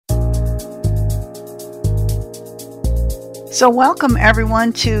So welcome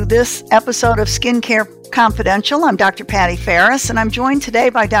everyone to this episode of Skincare Confidential. I'm Dr. Patty Ferris, and I'm joined today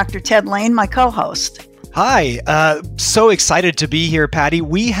by Dr. Ted Lane, my co-host. Hi, so excited to be here, Patty.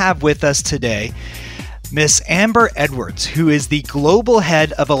 We have with us today Miss Amber Edwards, who is the global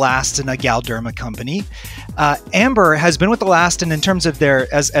head of Alastin, a Galderma company. Amber has been with Alastin in terms of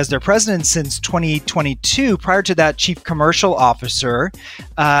as their president since 2022. Prior to that, chief commercial officer.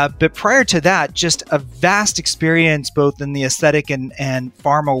 But prior to that, just a vast experience both in the aesthetic and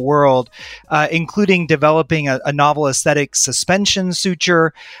pharma world, including developing a novel aesthetic suspension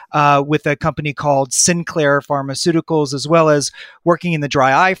suture with a company called Sinclair Pharmaceuticals, as well as working in the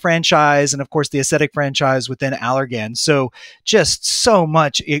dry eye franchise and, of course, the aesthetic franchise within Allergan. So just so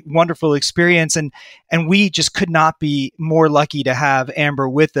much wonderful experience. And we just could not be more lucky to have Amber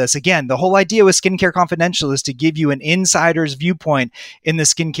with us. Again, the whole idea with Skincare Confidential is to give you an insider's viewpoint in the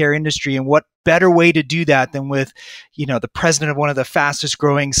skincare industry. And what better way to do that than with, the president of one of the fastest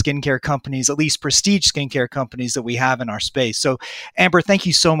growing skincare companies, at least prestige skincare companies that we have in our space. So Amber, thank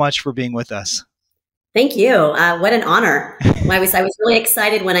you so much for being with us. Thank you. What an honor. I was really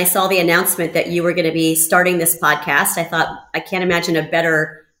excited when I saw the announcement that you were going to be starting this podcast. I thought, I can't imagine a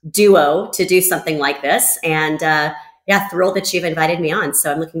better duo to do something like this. And thrilled that you've invited me on.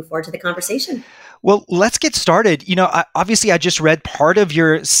 So I'm looking forward to the conversation. Well, let's get started. Obviously I just read part of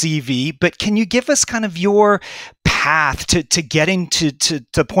your CV, but can you give us kind of your path to getting to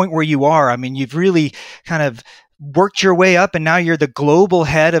the point where you are? I mean, you've really kind of worked your way up and now you're the global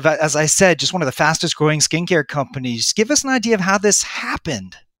head of, as I said, just one of the fastest growing skincare companies. Give us an idea of how this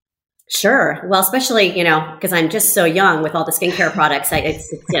happened. Sure. Well, especially, because I'm just so young with all the skincare products.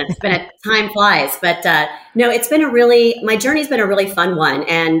 It's been time flies, but my journey's been a really fun one.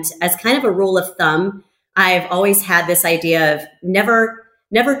 And as kind of a rule of thumb, I've always had this idea of never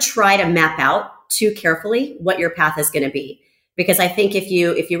try to map out too carefully what your path is going to be. Because I think if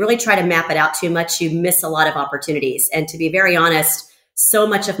you really try to map it out too much, you miss a lot of opportunities. And to be very honest, so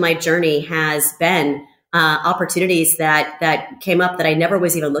much of my journey has been opportunities that came up that I never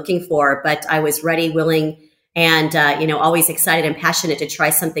was even looking for, but I was ready, willing, and always excited and passionate to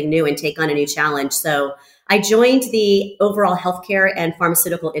try something new and take on a new challenge. So I joined the overall healthcare and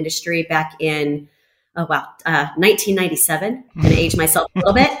pharmaceutical industry back in 1997. I'm going to age myself a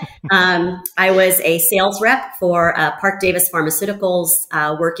little bit. I was a sales rep for Park Davis Pharmaceuticals,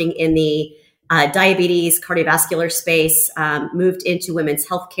 working in the diabetes, cardiovascular space, moved into women's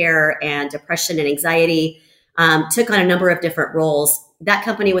healthcare and depression and anxiety, took on a number of different roles. That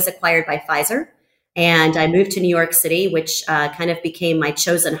company was acquired by Pfizer, and I moved to New York City, which kind of became my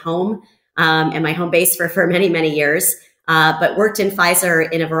chosen home and my home base for many, many years, but worked in Pfizer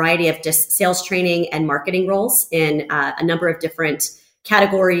in a variety of just sales training and marketing roles in a number of different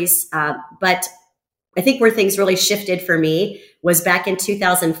categories. But I think where things really shifted for me was back in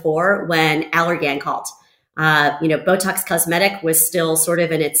 2004 when Allergan called. Botox Cosmetic was still sort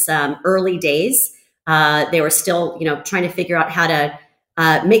of in its early days. They were still, trying to figure out how to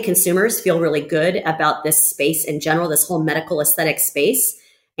make consumers feel really good about this space in general, this whole medical aesthetic space.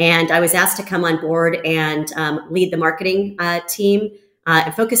 And I was asked to come on board and lead the marketing team,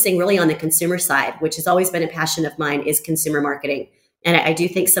 and focusing really on the consumer side, which has always been a passion of mine, is consumer marketing. And I do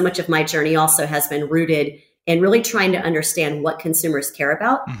think so much of my journey also has been rooted in really trying to understand what consumers care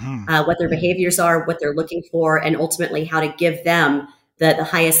about, what their behaviors are, what they're looking for, and ultimately how to give them the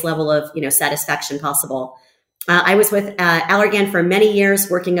highest level of satisfaction possible. I was with Allergan for many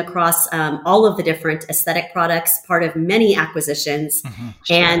years, working across all of the different aesthetic products, part of many acquisitions.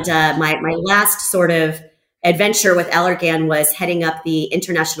 Sure. And my last sort of adventure with Allergan was heading up the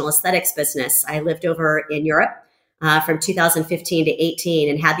international aesthetics business. I lived over in Europe from 2015 to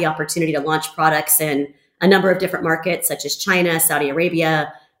 18 and had the opportunity to launch products in a number of different markets, such as China, Saudi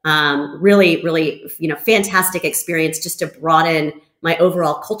Arabia. Really, really, fantastic experience just to broaden my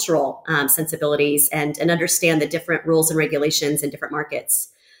overall cultural sensibilities and understand the different rules and regulations in different markets.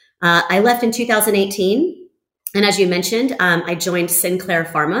 I left in 2018. And as you mentioned, I joined Sinclair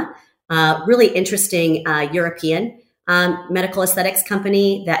Pharma, really interesting European medical aesthetics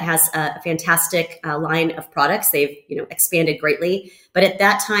company that has a fantastic line of products. They've expanded greatly. But at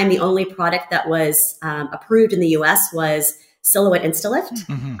that time, the only product that was approved in the US was Silhouette Instalift,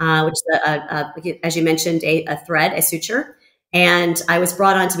 which is, as you mentioned, a thread, a suture. And I was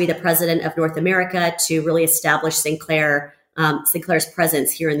brought on to be the president of North America to really establish Sinclair's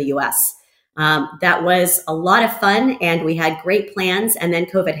presence here in the US. That was a lot of fun, and we had great plans, and then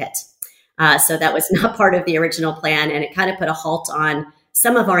COVID hit. So that was not part of the original plan, and it kind of put a halt on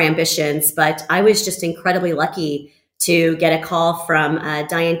some of our ambitions. But I was just incredibly lucky to get a call from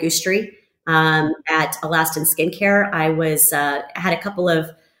Diane Gustry, at Alastin Skincare. I was had a couple of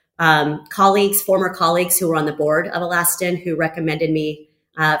former colleagues who were on the board of Alastin who recommended me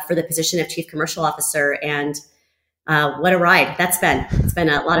for the position of Chief Commercial Officer. And what a ride that's been. It's been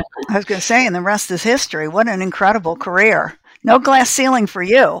a lot of fun. I was going to say, and the rest is history. What an incredible career. No glass ceiling for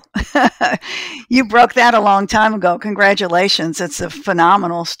you. You broke that a long time ago. Congratulations. It's a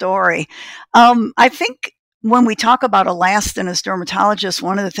phenomenal story. I think when we talk about Alastin as dermatologists,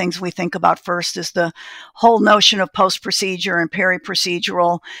 one of the things we think about first is the whole notion of post-procedure and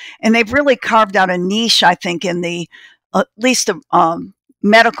peri-procedural. And they've really carved out a niche, I think, in the at least the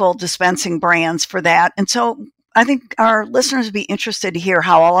medical dispensing brands for that. And so I think our listeners would be interested to hear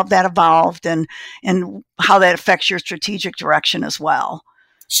how all of that evolved and how that affects your strategic direction as well.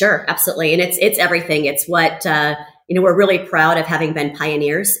 Sure, absolutely. And it's everything. It's what, we're really proud of having been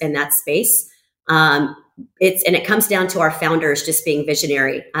pioneers in that space. And it comes down to our founders just being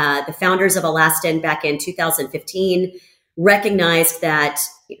visionary. The founders of Alastin back in 2015 recognized that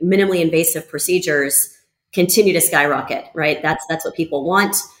minimally invasive procedures continue to skyrocket, right? That's what people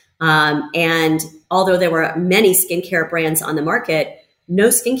want. And although there were many skincare brands on the market, no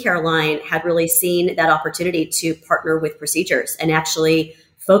skincare line had really seen that opportunity to partner with procedures and actually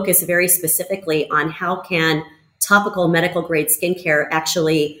focus very specifically on how can topical medical grade skincare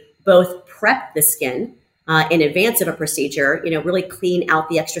actually both prep the skin in advance of a procedure, really clean out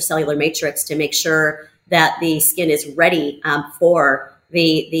the extracellular matrix to make sure that the skin is ready for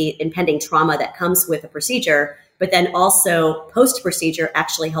the impending trauma that comes with a procedure, but then also post-procedure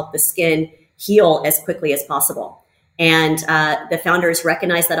actually help the skin heal as quickly as possible. And the founders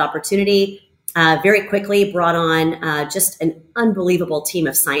recognized that opportunity, very quickly brought on just an unbelievable team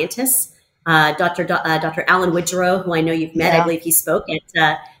of scientists. Dr. Alan Woodrow, who I know you've met, I believe he spoke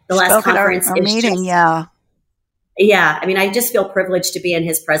at the last conference. Our meeting, yeah. Yeah, I mean, I just feel privileged to be in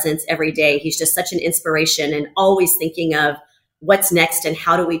his presence every day. He's just such an inspiration and always thinking of what's next and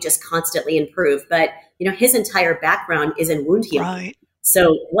how do we just constantly improve. But, his entire background is in wound healing. Right.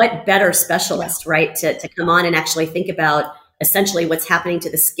 So what better specialist, right, to come on and actually think about essentially what's happening to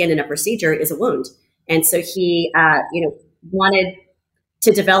the skin in a procedure is a wound. And so he, wanted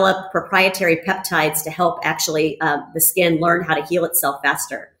to develop proprietary peptides to help actually the skin learn how to heal itself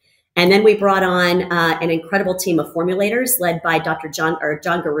faster. And then we brought on an incredible team of formulators led by Dr. John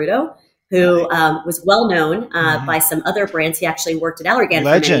Garudo, who was well known by some other brands. He actually worked at Allergan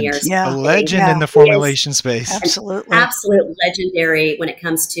for many years. Yeah. A legend in the formulation space. Absolutely. Absolute legendary when it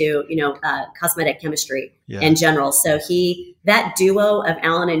comes to, cosmetic chemistry in general. So that duo of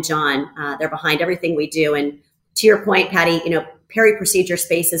Alan and John, they're behind everything we do. And to your point, Patty, peri-procedure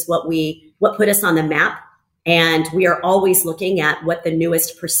space is what put us on the map. And we are always looking at what the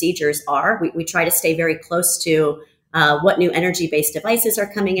newest procedures are. We try to stay very close to what new energy-based devices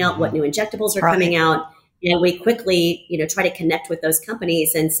are coming out, what new injectables are coming out. And we quickly, try to connect with those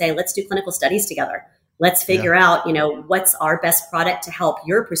companies and say, let's do clinical studies together. Let's figure out, what's our best product to help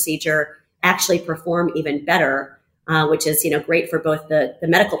your procedure actually perform even better, which is, great for both the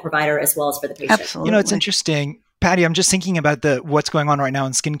medical provider as well as for the patient. Absolutely. It's interesting. Patty, I'm just thinking about what's going on right now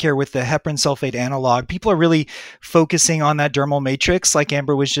in skincare with the heparin sulfate analog. People are really focusing on that dermal matrix, like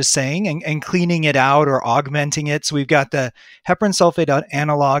Amber was just saying, and cleaning it out or augmenting it. So we've got the heparin sulfate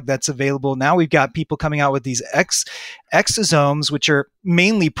analog that's available. Now we've got people coming out with these exosomes, which are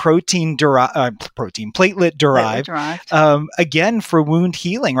mainly platelet derived. Again, for wound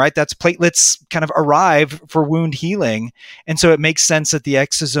healing, right? That's platelets kind of arrive for wound healing. And so it makes sense that the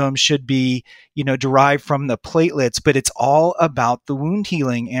exosome should be, derived from the platelets, but it's all about the wound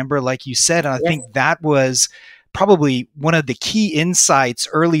healing, Amber, like you said. And I think that was probably one of the key insights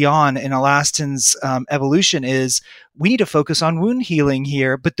early on in Alastin's evolution is we need to focus on wound healing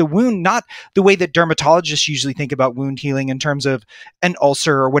here, but the wound, not the way that dermatologists usually think about wound healing in terms of an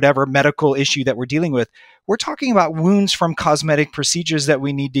ulcer or whatever medical issue that we're dealing with. We're talking about wounds from cosmetic procedures that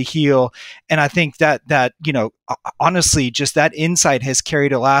we need to heal. And I think that honestly, just that insight has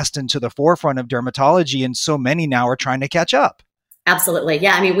carried Alastin to the forefront of dermatology, and so many now are trying to catch up. Absolutely.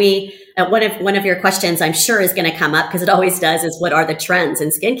 Yeah. I mean, we, one of your questions I'm sure is going to come up because it always does is what are the trends in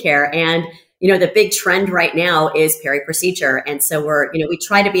skincare? And, the big trend right now is peri-procedure. And so we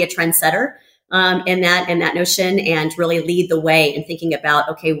try to be a trendsetter in that notion and really lead the way in thinking about,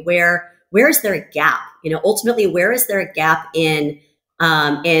 okay, where is there a gap? Ultimately, where is there a gap in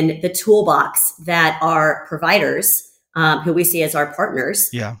the toolbox that our providers, who we see as our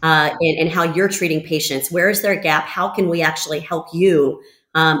partners, and how you're treating patients? Where is there a gap? How can we actually help you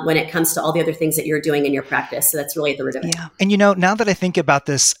when it comes to all the other things that you're doing in your practice? So that's really at the root of it. Yeah. And now that I think about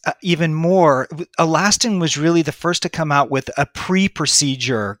this even more, Alastin was really the first to come out with a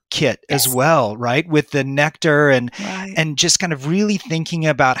pre-procedure kit as well, right? With the nectar Right. and just kind of really thinking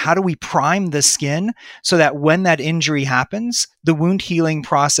about how do we prime the skin so that when that injury happens, the wound healing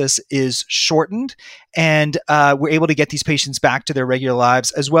process is shortened and we're able to get these patients back to their regular lives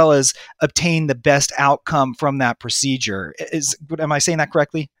as well as obtain the best outcome from that procedure. Am I saying that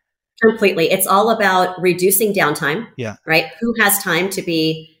correctly? Completely. It's all about reducing downtime, Yeah. right? Who has time to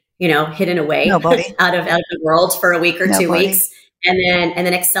be, hidden away Nobody. out of the world for a week or 2 Nobody. weeks, and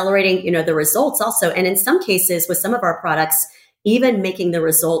then accelerating, the results also. And in some cases with some of our products, even making the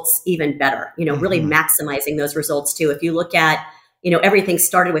results even better, really maximizing those results too. If you look at, everything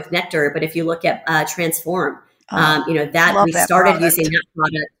started with nectar, but if you look at Transform, that love we that started product. using that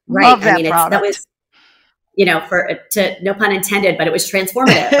product. Love Right. that I mean, product. that was, no pun intended, but it was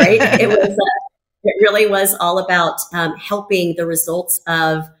transformative, right? It really was all about helping the results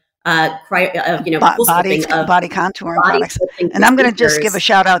of pool sculpting, of body contouring body products. sculpting And I'm going to just procedures. give a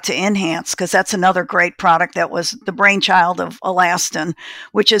shout out to Enhance because that's another great product that was the brainchild of Alastin,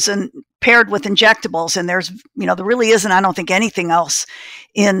 which is paired with injectables. And there really isn't, I don't think, anything else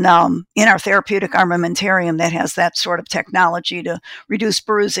in our therapeutic armamentarium that has that sort of technology to reduce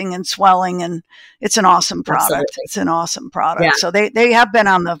bruising and swelling. And it's an awesome product. Absolutely. It's an awesome product. Yeah. So they have been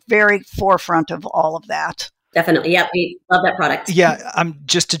on the very forefront of all of that. Definitely. Yeah, we love that product. Yeah,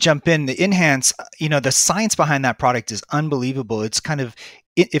 just to jump in, the Enhance, the science behind that product is unbelievable. It's kind of,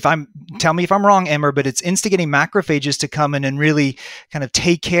 tell me if I'm wrong, Amber, but it's instigating macrophages to come in and really kind of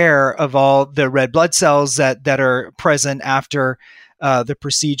take care of all the red blood cells that are present after the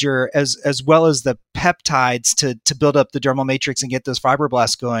procedure, as well as the peptides to build up the dermal matrix and get those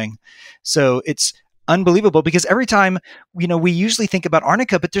fibroblasts going. So it's unbelievable because every time, we usually think about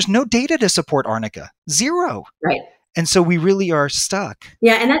arnica, but there's no data to support arnica. Zero. Right. And so we really are stuck.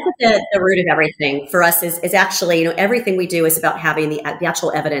 Yeah, and that's at the root of everything for us is actually, everything we do is about having the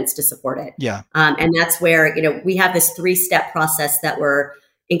actual evidence to support it. Yeah. And that's where, we have this 3-step process that we're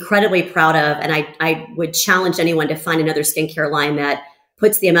incredibly proud of. And I would challenge anyone to find another skincare line that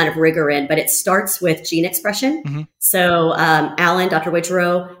puts the amount of rigor in, but it starts with gene expression. Mm-hmm. So Alan, Dr.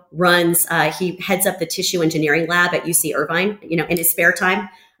 Widgerow, he heads up the tissue engineering lab at UC Irvine, in his spare time.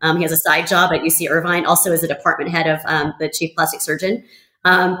 He has a side job at UC Irvine, also as a department head of the chief plastic surgeon.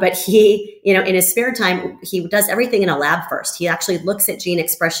 But he, in his spare time, he does everything in a lab first. He actually looks at gene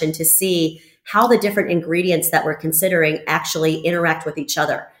expression to see how the different ingredients that we're considering actually interact with each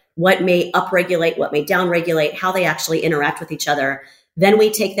other. What may upregulate, what may downregulate, how they actually interact with each other. Then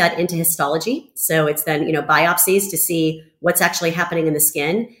we take that into histology. So it's then, biopsies to see what's actually happening in the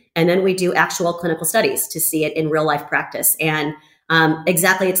skin. And then we do actual clinical studies to see it in real life practice. And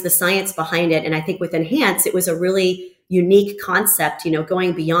exactly, it's the science behind it. And I think with Enhance, it was a really unique concept,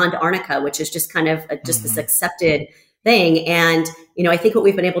 going beyond arnica, which is just kind of just this accepted thing. And, I think what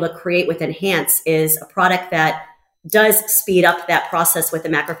we've been able to create with Enhance is a product that does speed up that process with the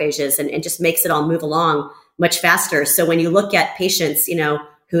macrophages and just makes it all move along much faster. So when you look at patients,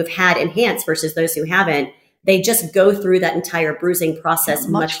 who have had Enhance versus those who haven't, they just go through that entire bruising process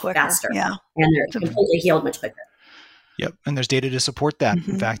much faster. Yeah. And they're completely healed much quicker. Yep. And there's data to support that.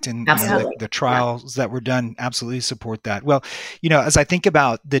 In fact, in the trials that were done absolutely support that. Well, as I think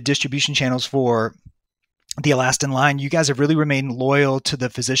about the distribution channels for the Alastin line, you guys have really remained loyal to the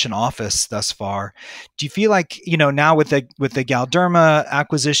physician office thus far. Do you feel like, now with the Galderma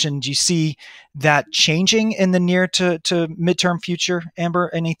acquisition, do you see that changing in the near to midterm future, Amber?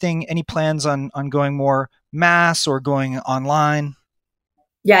 Any plans on going more mass or going online?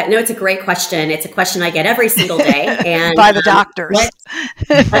 Yeah, no, it's a great question. It's a question I get every single day. And by the doctors.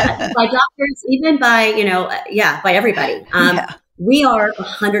 By doctors, even by, by everybody. We are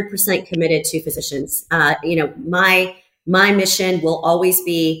 100% committed to physicians. My mission will always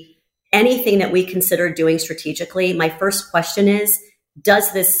be anything that we consider doing strategically. My first question is,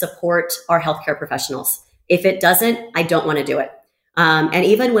 does this support our healthcare professionals? If it doesn't, I don't want to do it. And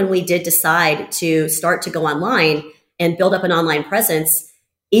even when we did decide to start to go online and build up an online presence,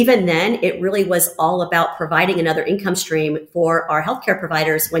 even then, it really was all about providing another income stream for our healthcare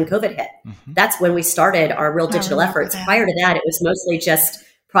providers when COVID hit. Mm-hmm. That's when we started our real digital efforts. Prior to that, it was mostly just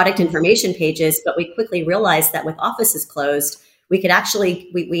product information pages, but we quickly realized that with offices closed, we could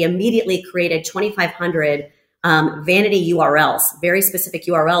actually, we immediately created 2,500 vanity URLs, very specific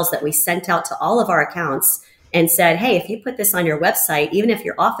URLs that we sent out to all of our accounts and said, hey, if you put this on your website, even if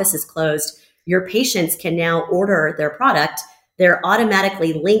your office is closed, your patients can now order their product. They're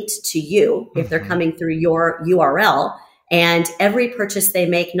automatically linked to you if they're coming through your URL. And every purchase they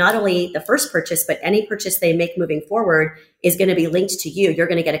make, not only the first purchase, but any purchase they make moving forward is going to be linked to you. You're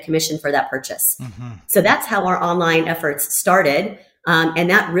going to get a commission for that purchase. Mm-hmm. So that's how our online efforts started. And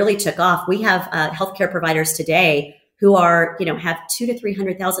that really took off. We have healthcare providers today who are, have $200,000 to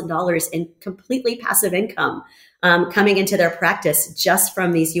 $300,000 in completely passive income coming into their practice just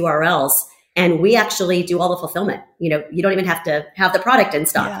from these URLs. And we actually do all the fulfillment. You don't even have to have the product in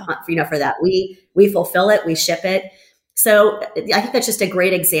stock, for that. We fulfill it, we ship it. So I think that's just a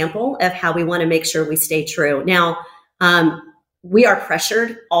great example of how we want to make sure we stay true. Now, we are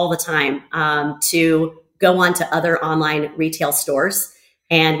pressured all the time to go on to other online retail stores.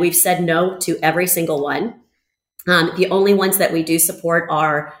 And we've said no to every single one. The only ones that we do support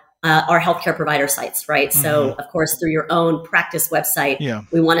are our healthcare provider sites, right? Mm-hmm. So, of course, through your own practice website,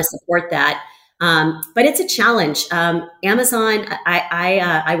 we want to support that. But it's a challenge. Amazon,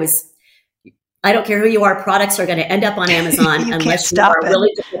 I don't care who you are, products are going to end up on Amazon unless you are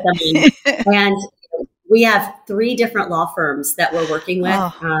willing to put them in. And we have 3 different law firms that we're working with,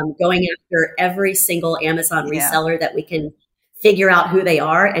 going after every single Amazon reseller that we can figure out who they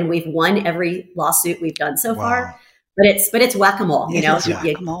are. And we've won every lawsuit we've done so far. But it's whack-a-mole, you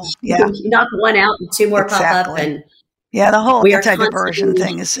knock one out and 2 more pop up. And the whole anti-diversion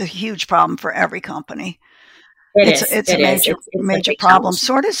thing is a huge problem for every company. It's a major problem.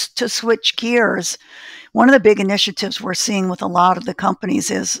 Sort of to switch gears, one of the big initiatives we're seeing with a lot of the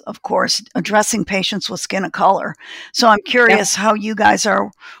companies is, of course, addressing patients with skin of color. So I'm curious how you guys are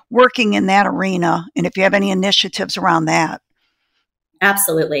working in that arena and if you have any initiatives around that.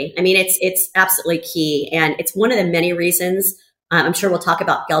 Absolutely. I mean, it's absolutely key. And it's one of the many reasons, I'm sure we'll talk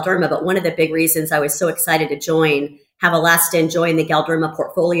about Galderma, but one of the big reasons I was so excited to have Alastin join the Galderma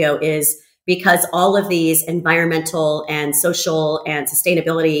portfolio is because all of these environmental and social and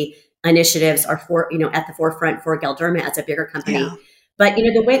sustainability initiatives are at the forefront for Galderma as a bigger company. Yeah. But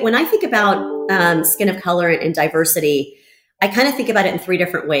the way when I think about skin of color and diversity, I kind of think about it in 3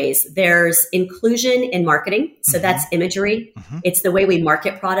 different ways. There's inclusion in marketing. So that's imagery. Mm-hmm. It's the way we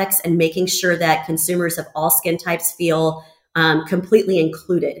market products and making sure that consumers of all skin types feel completely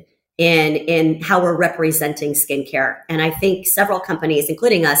included in how we're representing skincare. And I think several companies,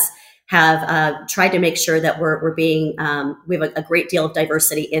 including us, have tried to make sure that we're being, we have a great deal of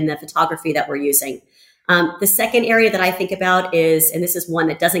diversity in the photography that we're using. The second area that I think about is, and this is one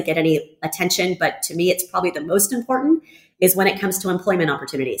that doesn't get any attention, but to me, it's probably the most important, is when it comes to employment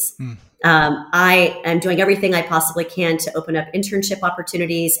opportunities. I am doing everything I possibly can to open up internship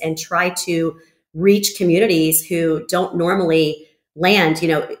opportunities and try to reach communities who don't normally land.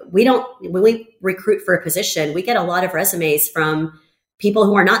 When we recruit for a position, we get a lot of resumes from people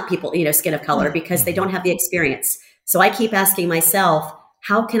who are not skin of color because they don't have the experience. So I keep asking myself,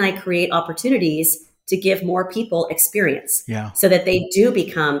 how can I create opportunities to give more people experience so that they do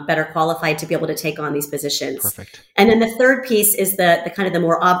become better qualified to be able to take on these positions? Perfect. And then the third piece is the kind of the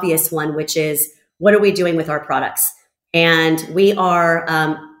more obvious one, which is what are we doing with our products? And we are,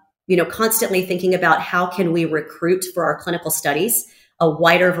 constantly thinking about how can we recruit for our clinical studies a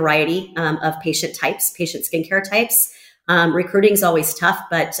wider variety of patient skincare types. Recruiting is always tough,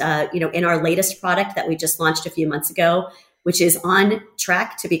 but in our latest product that we just launched a few months ago, which is on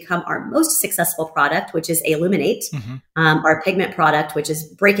track to become our most successful product, which is Illuminate, our pigment product, which is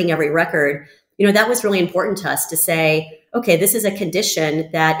breaking every record. That was really important to us to say, okay, this is a condition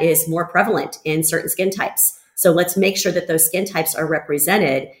that is more prevalent in certain skin types. So let's make sure that those skin types are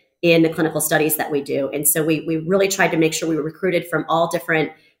represented in the clinical studies that we do. And so we really tried to make sure we were recruited from all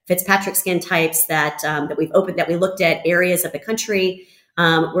different Fitzpatrick skin types that we've opened, that we looked at areas of the country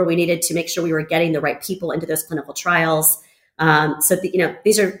where we needed to make sure we were getting the right people into those clinical trials.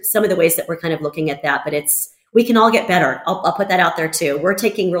 These are some of the ways that we're kind of looking at that, but we can all get better. I'll put that out there too. We're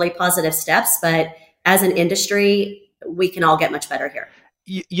taking really positive steps, but as an industry, we can all get much better here.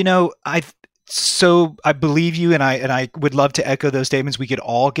 I believe you, and I would love to echo those statements. We could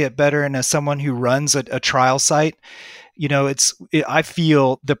all get better. And as someone who runs a trial site, I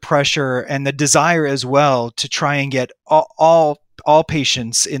feel the pressure and the desire as well to try and get all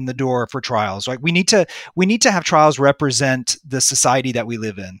patients in the door for trials, right? We need to have trials represent the society that we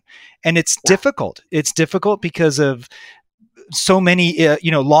live in. And it's difficult. It's difficult because of so many,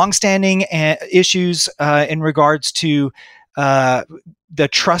 longstanding issues in regards to the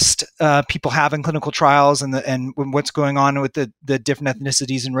trust people have in clinical trials and what's going on with the different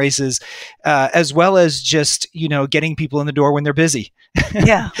ethnicities and races, as well as just, getting people in the door when they're busy.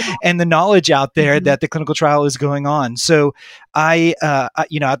 Yeah. And the knowledge out there that the clinical trial is going on. So I'd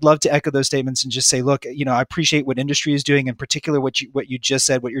love to echo those statements and just say, look, I appreciate what industry is doing, in particular what you just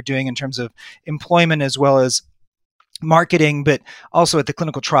said, what you're doing in terms of employment, as well as marketing, but also at the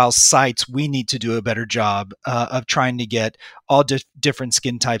clinical trial sites, we need to do a better job of trying to get all different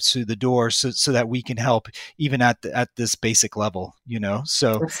skin types through the door, so that we can help even at this basic level.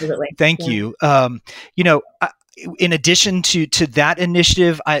 So Absolutely. thank you. In addition to that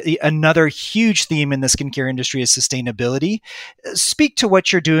initiative, another huge theme in the skincare industry is sustainability. Speak to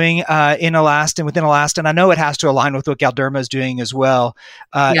what you're doing in Alastin, within Alastin. I know it has to align with what Galderma is doing as well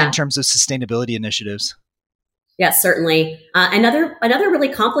in terms of sustainability initiatives. Yes, certainly. Another really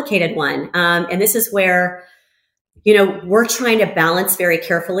complicated one, and this is where we're trying to balance very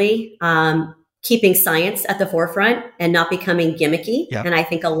carefully, keeping science at the forefront and not becoming gimmicky. Yep. And I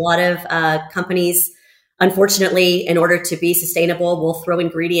think a lot of companies, unfortunately, in order to be sustainable, will throw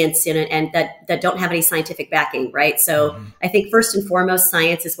ingredients in it and that don't have any scientific backing, right? So I think first and foremost,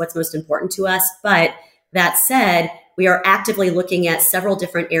 science is what's most important to us. But that said, we are actively looking at several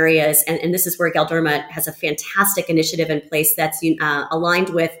different areas. And this is where Galderma has a fantastic initiative in place that's aligned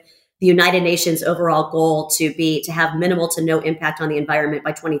with the United Nations overall goal to have minimal to no impact on the environment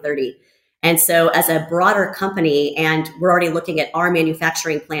by 2030. And so as a broader company, and we're already looking at our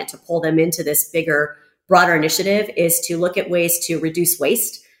manufacturing plant to pull them into this bigger, broader initiative, is to look at ways to reduce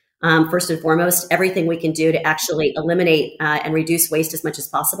waste. First and foremost, everything we can do to actually eliminate and reduce waste as much as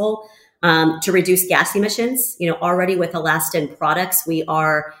possible. To reduce gas emissions. Already with Alastin products,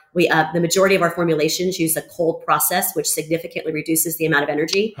 the majority of our formulations use a cold process, which significantly reduces the amount of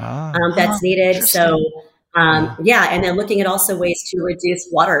energy that's needed. So, and then looking at also ways to reduce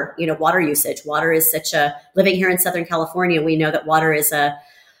water, water usage. Water is living here in Southern California, we know that water is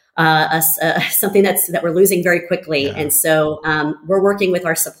something that we're losing very quickly. Yeah. And so we're working with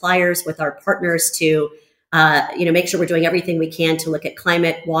our suppliers, with our partners to, make sure we're doing everything we can to look at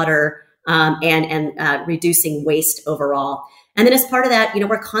climate, water, and reducing waste overall. And then as part of that,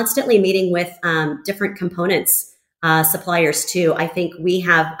 we're constantly meeting with different components suppliers too. I think we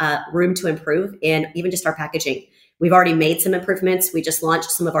have room to improve in even just our packaging. We've already made some improvements. We just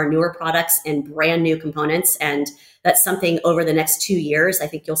launched some of our newer products and brand new components. And that's something over the next 2 years, I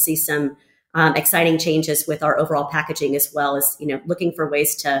think you'll see some exciting changes with our overall packaging, as well as, looking for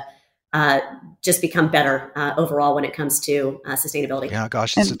ways to just become better overall when it comes to sustainability. Yeah,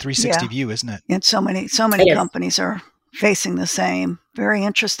 gosh, it's a 360 view, isn't it? And so many companies are facing the same. Very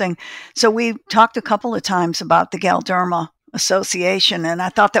interesting. So we talked a couple of times about the Galderma Association, and I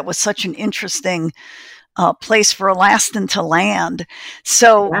thought that was such an interesting place for Alastin to land.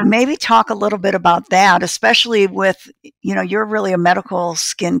 So maybe talk a little bit about that, especially with, you're really a medical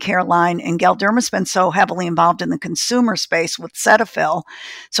skincare line, and Galderma's been so heavily involved in the consumer space with Cetaphil.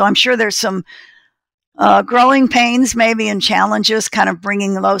 So I'm sure there's some growing pains maybe and challenges kind of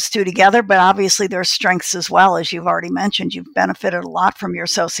bringing those two together, but obviously there's strengths as well. As you've already mentioned, you've benefited a lot from your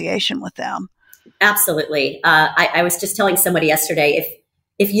association with them. Absolutely. I was just telling somebody yesterday,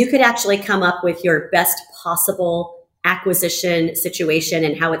 if you could actually come up with your best possible acquisition situation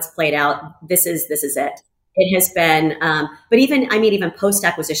and how it's played out, this is it. It has been, but even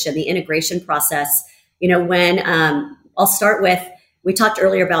post-acquisition, the integration process, when I'll start with, we talked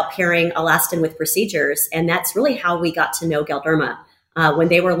earlier about pairing Alastin with procedures, and that's really how we got to know Galderma. When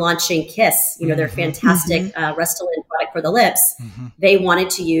they were launching Kiss, their fantastic Restylane product for the lips, they wanted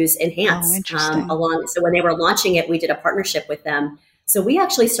to use Enhance along. So when they were launching it, we did a partnership with them. So we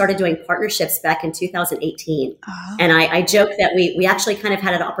actually started doing partnerships back in 2018. Oh. And I joke that we actually kind of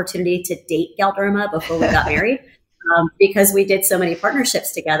had an opportunity to date Galderma before we got married because we did so many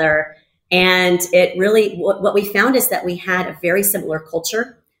partnerships together. And it really, what we found is that we had a very similar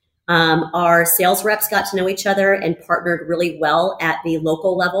culture. Our sales reps got to know each other and partnered really well at the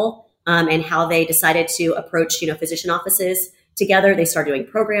local level and how they decided to approach, physician offices together. They started doing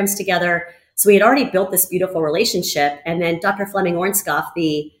programs together. So we had already built this beautiful relationship. And then Dr. Fleming Ornskopf,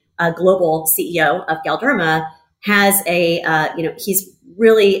 the global CEO of Galderma, has he's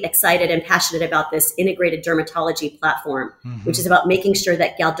really excited and passionate about this integrated dermatology platform, which is about making sure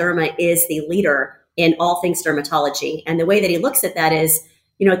that Galderma is the leader in all things dermatology. And the way that he looks at that is,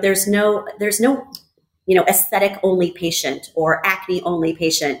 there's no aesthetic only patient or acne only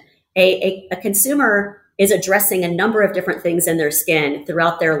patient. A consumer is addressing a number of different things in their skin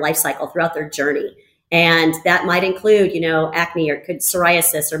throughout their life cycle, throughout their journey. And that might include, acne or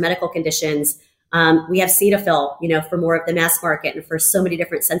psoriasis or medical conditions. We have Cetaphil, for more of the mass market and for so many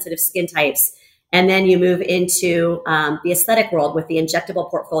different sensitive skin types. And then you move into the aesthetic world with the injectable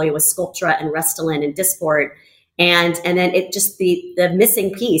portfolio with Sculptra and Restylane and Dysport. And then it just, the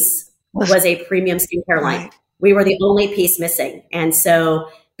missing piece was a premium skincare line. Right. We were the only piece missing. And so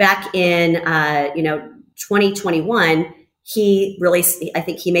back in, 2021, I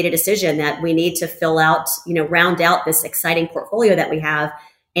think he made a decision that we need to round out this exciting portfolio that we have.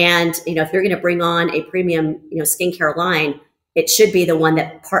 And, if you're going to bring on a premium, skincare line, it should be the one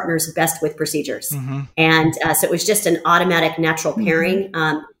that partners best with procedures. Mm-hmm. And so it was just an automatic, natural pairing.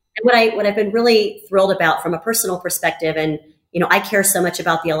 And what I've been really thrilled about from a personal perspective, and, I care so much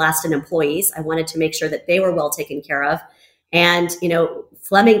about the Alastin employees. I wanted to make sure that they were well taken care of. And,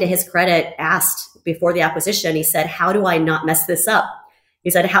 Fleming, to his credit, asked before the acquisition, he said, how do I not mess this up? He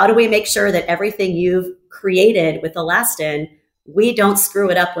said, how do we make sure that everything you've created with Alastin, we don't screw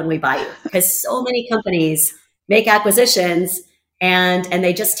it up when we buy you? Because so many companies make acquisitions and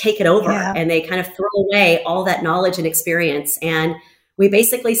they just take it over and they kind of throw away all that knowledge and experience. And we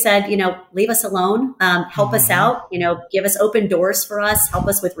basically said, leave us alone, help us out, give us open doors for us, help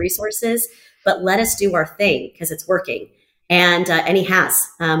us with resources, but let us do our thing because it's working. And he has.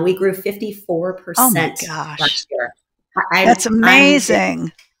 We grew 54% last year. That's amazing.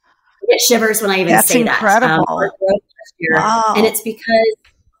 I get shivers when I even say incredible. That. Our growth last year. Wow. And it's because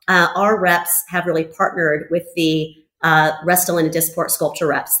our reps have really partnered with the Restylane and Dysport Sculpture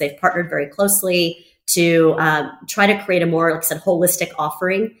reps. They've partnered very closely to try to create a more, like I said, holistic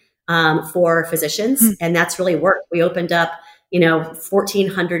offering for physicians. And that's really worked. We opened up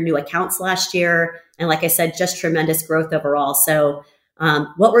 1,400 new accounts last year. And like I said, just tremendous growth overall. So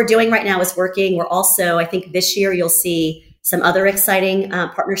what we're doing right now is working. We're also, I think this year you'll see some other exciting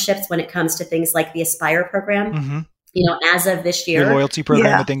partnerships when it comes to things like the Aspire program. Mm-hmm. As of this year. Your loyalty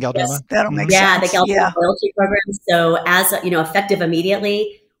program within Galderma? Yes, that'll make sense. The Galderma loyalty program. So as, effective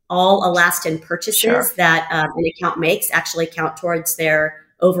immediately, all Alastin purchases that an account makes actually count towards their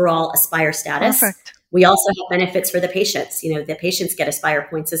overall Aspire status. Perfect. We also have benefits for the patients. The patients get Aspire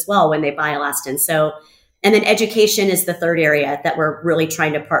points as well when they buy Alastin. So, and then education is the third area that we're really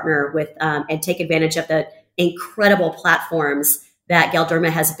trying to partner with and take advantage of the incredible platforms that Galderma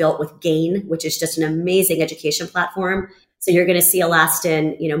has built with Gain, which is just an amazing education platform. So you're going to see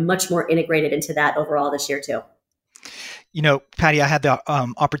Alastin, much more integrated into that overall this year too. Patty, I had the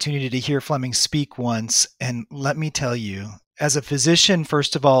opportunity to hear Fleming speak once, and let me tell you, as a physician,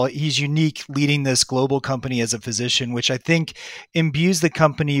 first of all, he's unique leading this global company as a physician, which I think imbues the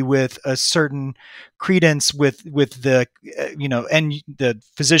company with a certain credence with the, and the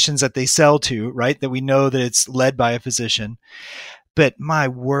physicians that they sell to, right? That we know that it's led by a physician. But my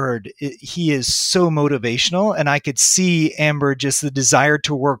word, he is so motivational, and I could see, Amber, just the desire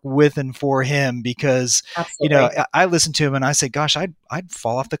to work with and for him because, Absolutely. I listen to him and I say, gosh, I'd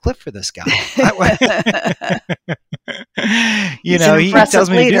fall off the cliff for this guy. He tells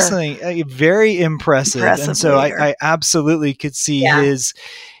me to do something very impressive. And so I absolutely could see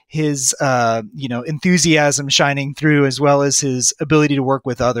his enthusiasm shining through, as well as his ability to work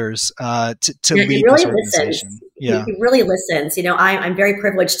with others to lead this organization. He really listens. I'm very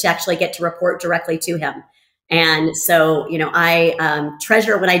privileged to actually get to report directly to him. And so, I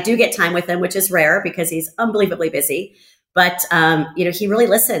treasure when I do get time with him, which is rare because he's unbelievably busy. But, he really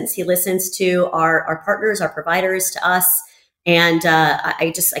listens. He listens to our partners, our providers, to us. And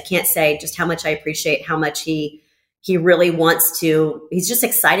I can't say just how much I appreciate how much he really wants to, he's just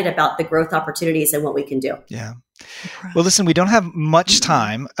excited about the growth opportunities and what we can do. Yeah. Well, listen, we don't have much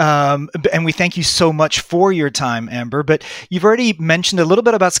time, and we thank you so much for your time, Amber, but you've already mentioned a little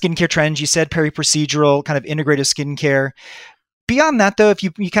bit about skincare trends. You said peri-procedural, kind of integrative skincare. Beyond that, though, if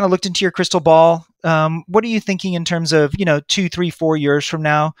you kind of looked into your crystal ball, what are you thinking in terms of, 2, 3, 4 years from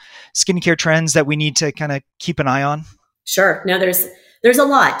now, skincare trends that we need to kind of keep an eye on? Sure. No, there's a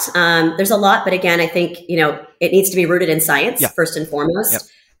lot. There's a lot, but again, I think, it needs to be rooted in science first and foremost. Yep.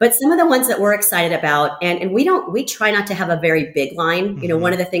 But some of the ones that we're excited about, and we try not to have a very big line. Mm-hmm.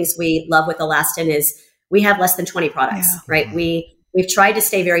 One of the things we love with Alastin is we have less than 20 products, right? Mm-hmm. We've tried to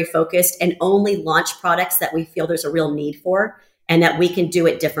stay very focused and only launch products that we feel there's a real need for and that we can do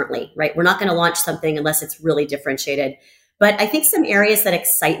it differently, right? We're not going to launch something unless it's really differentiated. But I think some areas that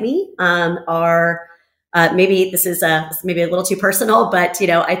excite me are maybe this is maybe a little too personal, but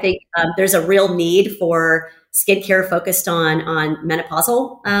I think there's a real need for skincare focused on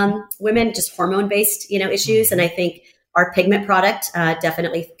menopausal women, just hormone-based issues, and I think our pigment product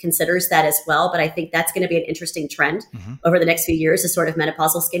definitely considers that as well. But I think that's going to be an interesting trend over the next few years, is sort of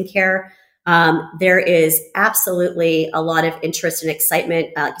menopausal skincare. There is absolutely a lot of interest and excitement,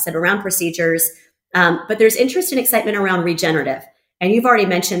 like I said, around procedures, but there's interest and excitement around regenerative. And you've already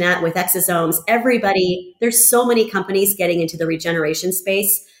mentioned that with exosomes. There's so many companies getting into the regeneration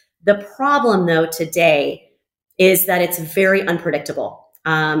space. The problem, though, today is that it's very unpredictable.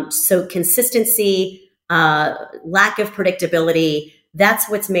 So consistency, lack of predictability, that's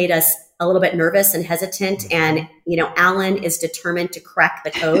what's made us a little bit nervous and hesitant, and Alan is determined to crack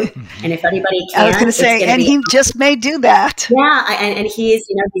the code. And if anybody can, I was going to say, and he just may do that. Yeah, and he's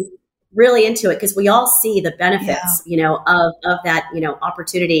he's really into it, because we all see the benefits of that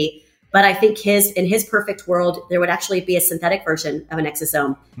opportunity. But I think in his perfect world, there would actually be a synthetic version of an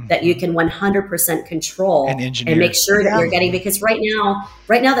exosome that you can 100% control and make sure that you're getting, because right now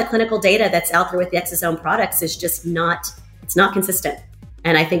the clinical data that's out there with the exosome products is just not consistent.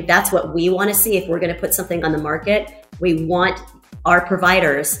 And I think that's what we want to see. If we're going to put something on the market, we want our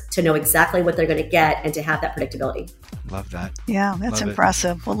providers to know exactly what they're going to get and to have that predictability. Love that. Yeah, that's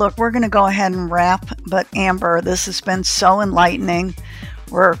impressive. Well, look, we're going to go ahead and wrap. But Amber, this has been so enlightening.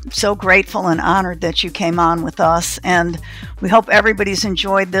 We're so grateful and honored that you came on with us. And we hope everybody's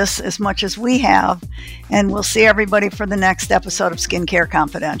enjoyed this as much as we have. And we'll see everybody for the next episode of Skincare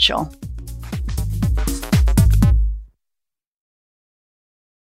Confidential.